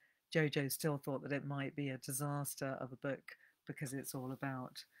when Jojo still thought that it might be a disaster of a book, because it's all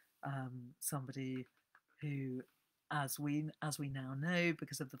about somebody who, as we now know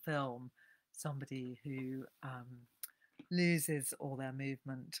because of the film, somebody who loses all their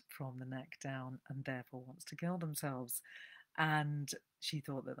movement from the neck down and therefore wants to kill themselves. And she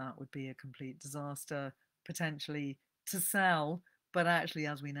thought that that would be a complete disaster, potentially to sell, but actually,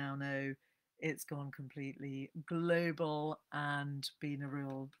 as we now know, it's gone completely global and been a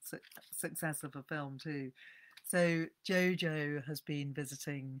real success of a film too. So Jojo has been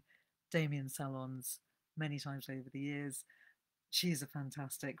visiting Damian's salons many times over the years. She's a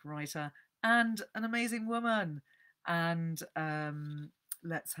fantastic writer and an amazing woman. And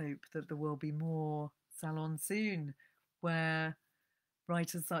let's hope that there will be more salons soon where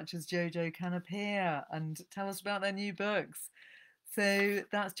writers such as Jojo can appear and tell us about their new books. So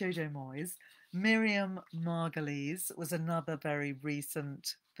that's Jojo Moyes. Miriam Margolyes was another very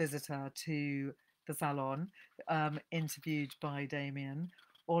recent visitor to the salon, interviewed by Damian,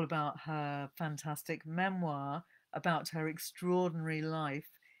 all about her fantastic memoir about her extraordinary life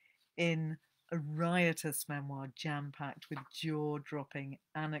in a riotous memoir jam-packed with jaw-dropping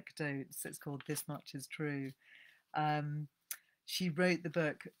anecdotes. It's called This Much Is True. She wrote the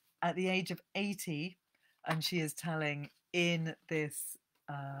book at the age of 80, And she is telling in this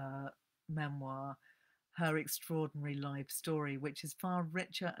memoir her extraordinary life story, which is far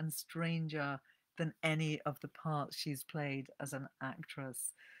richer and stranger than any of the parts she's played as an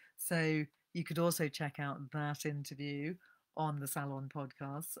actress. So you could also check out that interview on the Salon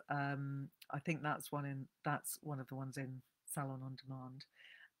podcast. I think that's one of the ones in Salon on Demand,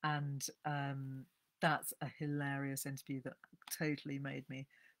 and that's a hilarious interview that totally made me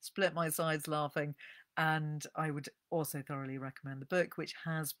split my sides laughing. And I would also thoroughly recommend the book, which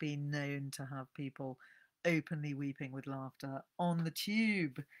has been known to have people openly weeping with laughter on the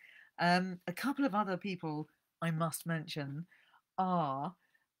tube. A couple of other people I must mention are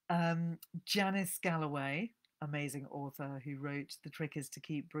Janice Galloway, amazing author who wrote The Trick is to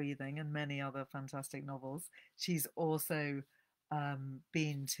Keep Breathing and many other fantastic novels. She's also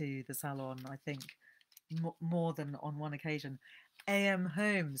been to the Salon, I think, more than on one occasion. M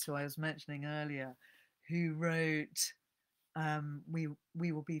Holmes, who I was mentioning earlier, who wrote We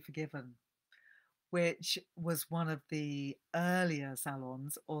Will Be Forgiven, which was one of the earlier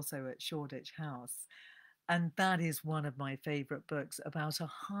salons, also at Shoreditch House. And that is one of my favourite books about a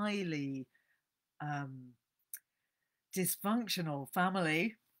highly dysfunctional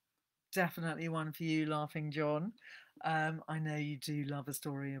family. Definitely one for you, Laughing John. I know you do love a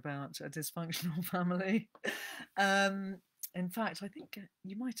story about a dysfunctional family. In fact, I think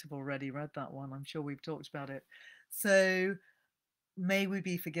you might have already read that one. I'm sure we've talked about it. So, May We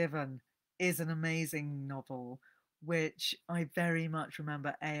Be Forgiven is an amazing novel, which I very much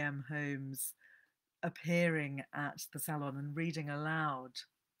remember A.M. Holmes appearing at the Salon and reading aloud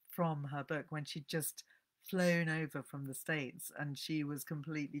from her book when she'd just flown over from the States, and she was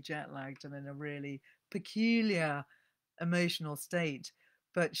completely jet lagged and in a really peculiar emotional state.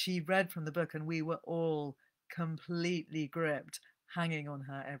 But she read from the book, and we were all completely gripped, hanging on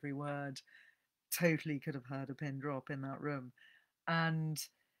her every word. Totally could have heard a pin drop in that room. And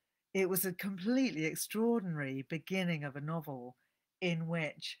it was a completely extraordinary beginning of a novel in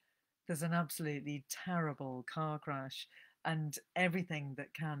which there's an absolutely terrible car crash, and everything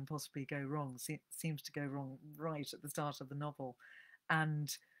that can possibly go wrong seems to go wrong right at the start of the novel.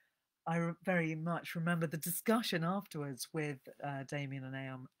 And I very much remember the discussion afterwards with Damian and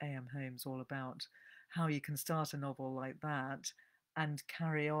A.M. Holmes all about how you can start a novel like that and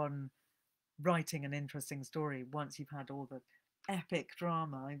carry on writing an interesting story once you've had all the epic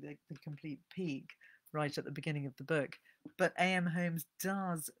drama, the complete peak right at the beginning of the book. But A.M. Holmes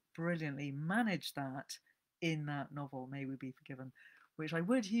does brilliantly manage that in that novel, May We Be Forgiven, which I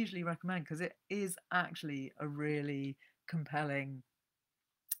would hugely recommend because it is actually a really compelling,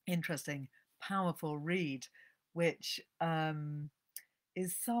 interesting, powerful read, which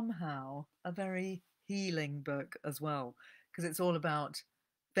is somehow a very healing book as well, because it's all about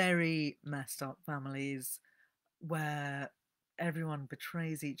very messed up families where everyone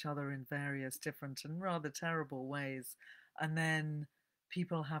betrays each other in various different and rather terrible ways. And then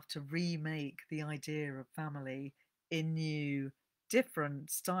people have to remake the idea of family in new, different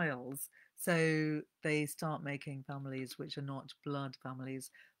styles. So they start making families which are not blood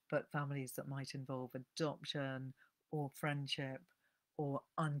families, but families that might involve adoption or friendship or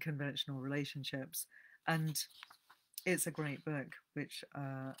unconventional relationships. And it's a great book, which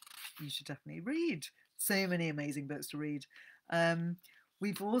you should definitely read. So many amazing books to read.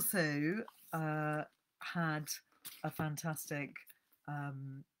 We've also had a fantastic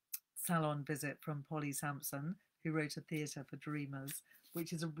salon visit from Polly Sampson, who wrote A Theatre for Dreamers,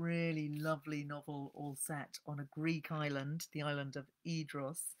 which is a really lovely novel all set on a Greek island, the island of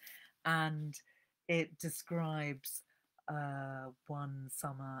Idros, and it describes one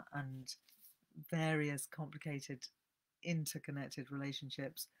summer and various complicated interconnected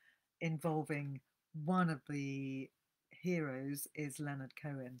relationships involving one of the heroes is Leonard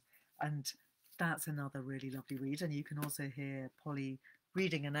Cohen, and that's another really lovely read. And you can also hear Polly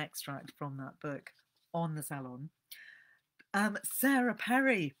reading an extract from that book on the Salon. Sarah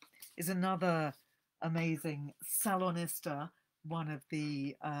Perry is another amazing salonista, one of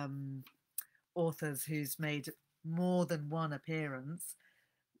the authors who's made more than one appearance.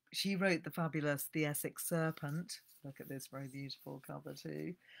 She wrote the fabulous The Essex Serpent. Look at this very beautiful cover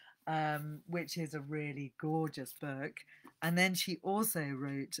too, which is a really gorgeous book. And then she also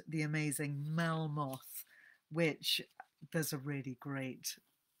wrote the amazing Melmoth, which there's a really great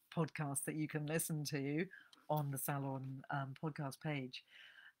podcast that you can listen to on the Salon podcast page.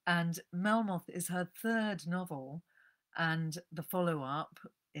 And Melmoth is her third novel, and the follow-up,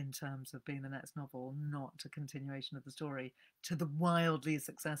 in terms of being the next novel, not a continuation of the story, to the wildly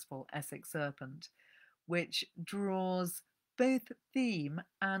successful Essex Serpent, which draws both theme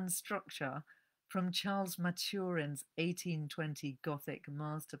and structure from Charles Maturin's 1820 Gothic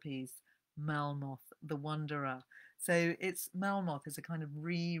masterpiece, Melmoth the Wanderer. So it's Melmoth is a kind of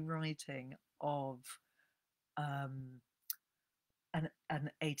rewriting of um, an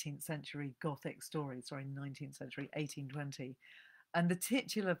 18th century Gothic story, sorry, 19th century, 1820. And the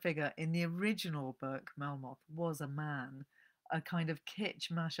titular figure in the original book, Melmoth, was a man, a kind of kitsch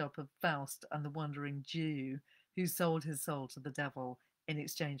mashup of Faust and the Wandering Jew who sold his soul to the devil in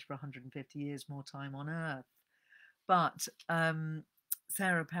exchange for 150 years more time on Earth. But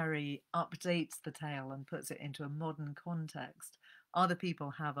Sarah Perry updates the tale and puts it into a modern context. Other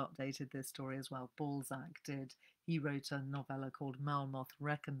people have updated this story as well. Balzac did. He wrote a novella called Melmoth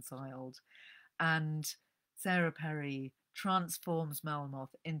Reconciled. And Sarah Perry transforms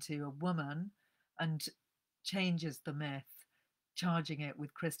Melmoth into a woman and changes the myth, charging it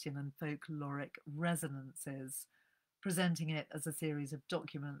with Christian and folkloric resonances, presenting it as a series of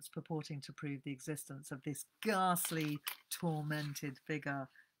documents purporting to prove the existence of this ghastly, tormented figure,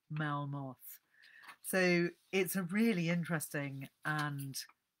 Melmoth. So it's a really interesting and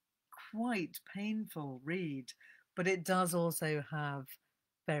quite painful read, but it does also have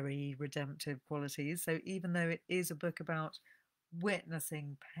very redemptive qualities. So even though it is a book about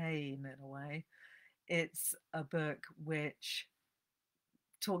witnessing pain in a way, it's a book which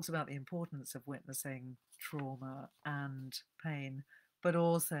talks about the importance of witnessing trauma and pain, but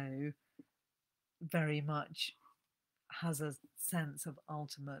also very much has a sense of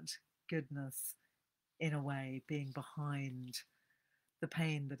ultimate goodness in a way, being behind the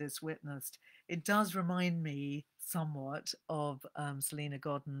pain that is witnessed. It does remind me somewhat of Selina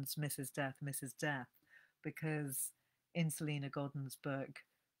Godden's Mrs. Death, Mrs. Death, because in Selina Godden's book,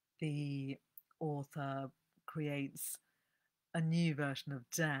 the author creates a new version of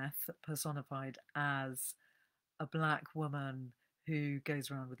death personified as a black woman who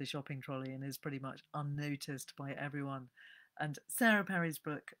goes around with a shopping trolley and is pretty much unnoticed by everyone. And Sarah Perry's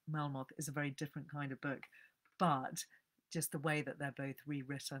book, Melmoth, is a very different kind of book, but just the way that they're both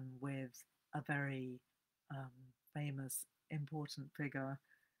rewritten with a very famous, important figure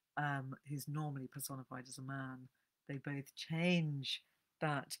who's normally personified as a man, they both change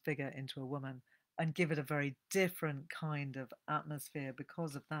that figure into a woman and give it a very different kind of atmosphere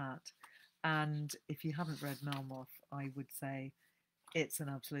because of that. And if you haven't read Melmoth, I would say it's an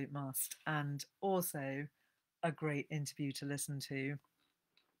absolute must, and also a great interview to listen to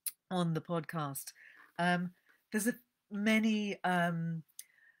on the podcast. There's many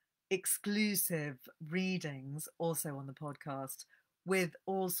exclusive readings also on the podcast with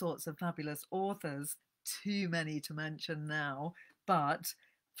all sorts of fabulous authors, too many to mention now. But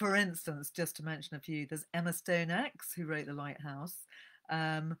for instance, just to mention a few, there's Emma Stone X, who wrote The Lighthouse,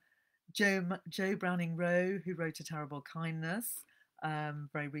 Jo Browning Rowe, who wrote A Terrible Kindness,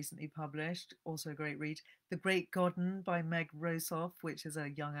 very recently published, also a great read. The Great Godden by Meg Rosoff, which is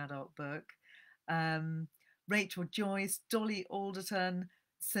a young adult book. Rachel Joyce, Dolly Alderton,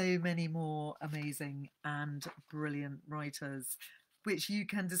 so many more amazing and brilliant writers, which you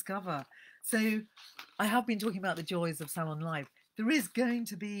can discover. So I have been talking about the joys of Salon Live. There is going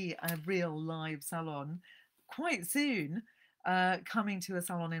to be a real live salon quite soon, coming to a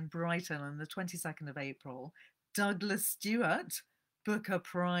salon in Brighton on the 22nd of April. Douglas Stewart, Booker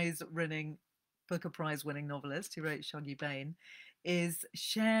Prize winning novelist who wrote Shuggie Bain, is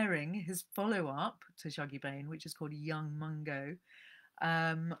sharing his follow-up to Shuggie Bain, which is called Young Mungo,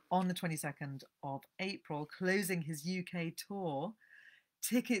 on the 22nd of April, closing his UK tour.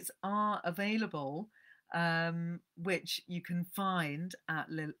 Tickets are available, which you can find at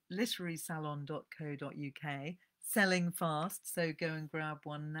literarysalon.co.uk, selling fast, so go and grab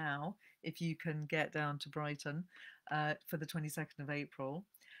one now if you can get down to Brighton for the 22nd of April.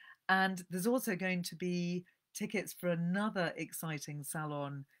 And there's also going to be tickets for another exciting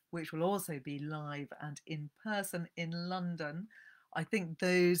salon, which will also be live and in person in London. I think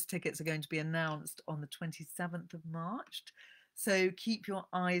those tickets are going to be announced on the 27th of March. So keep your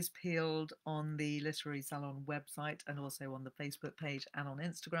eyes peeled on the Literary Salon website and also on the Facebook page and on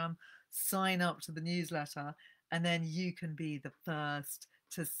Instagram. Sign up to the newsletter and then you can be the first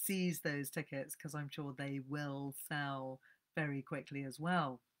to seize those tickets, because I'm sure they will sell very quickly as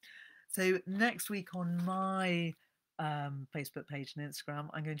well. So next week on my Facebook page and Instagram,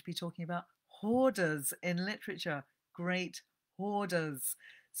 I'm going to be talking about hoarders in literature, great hoarders.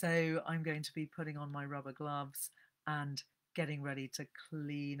 So I'm going to be putting on my rubber gloves and getting ready to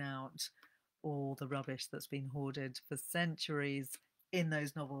clean out all the rubbish that's been hoarded for centuries in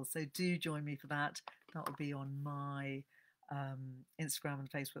those novels. So do join me for that. That will be on my Instagram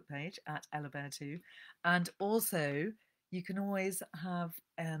and Facebook page at EllaBear2. And also, you can always have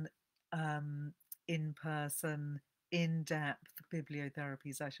an in-person, in-depth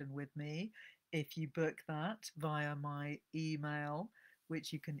bibliotherapy session with me if you book that via my email,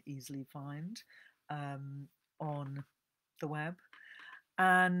 which you can easily find on the web.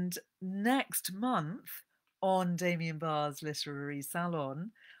 And next month on Damian Barr's Literary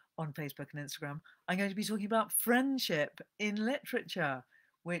Salon on Facebook and Instagram, I'm going to be talking about friendship in literature,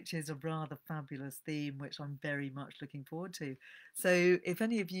 which is a rather fabulous theme, which I'm very much looking forward to. So if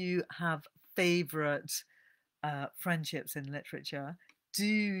any of you have favourite friendships in literature,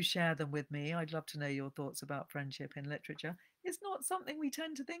 do share them with me. I'd love to know your thoughts about friendship in literature. It's not something we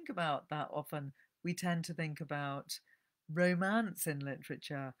tend to think about that often. We tend to think about romance in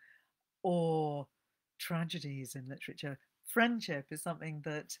literature or tragedies in literature. Friendship is something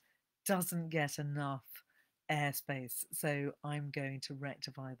that doesn't get enough airspace. So I'm going to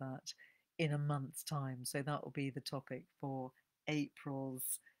rectify that in a month's time. So that will be the topic for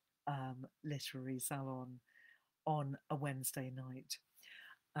April's literary salon on a Wednesday night.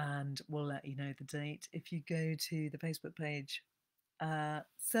 And we'll let you know the date if you go to the Facebook page.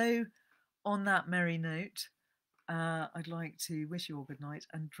 So on that merry note, I'd like to wish you all good night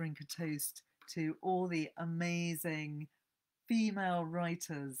and drink a toast to all the amazing female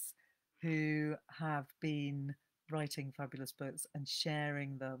writers who have been writing fabulous books and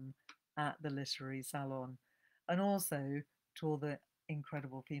sharing them at the literary salon, and also to all the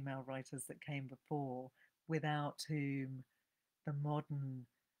incredible female writers that came before, without whom the modern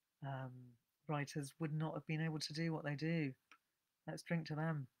writers would not have been able to do what they do. Let's drink to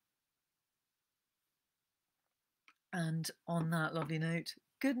them. And on that lovely note,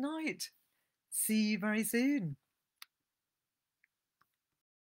 good night. See you very soon.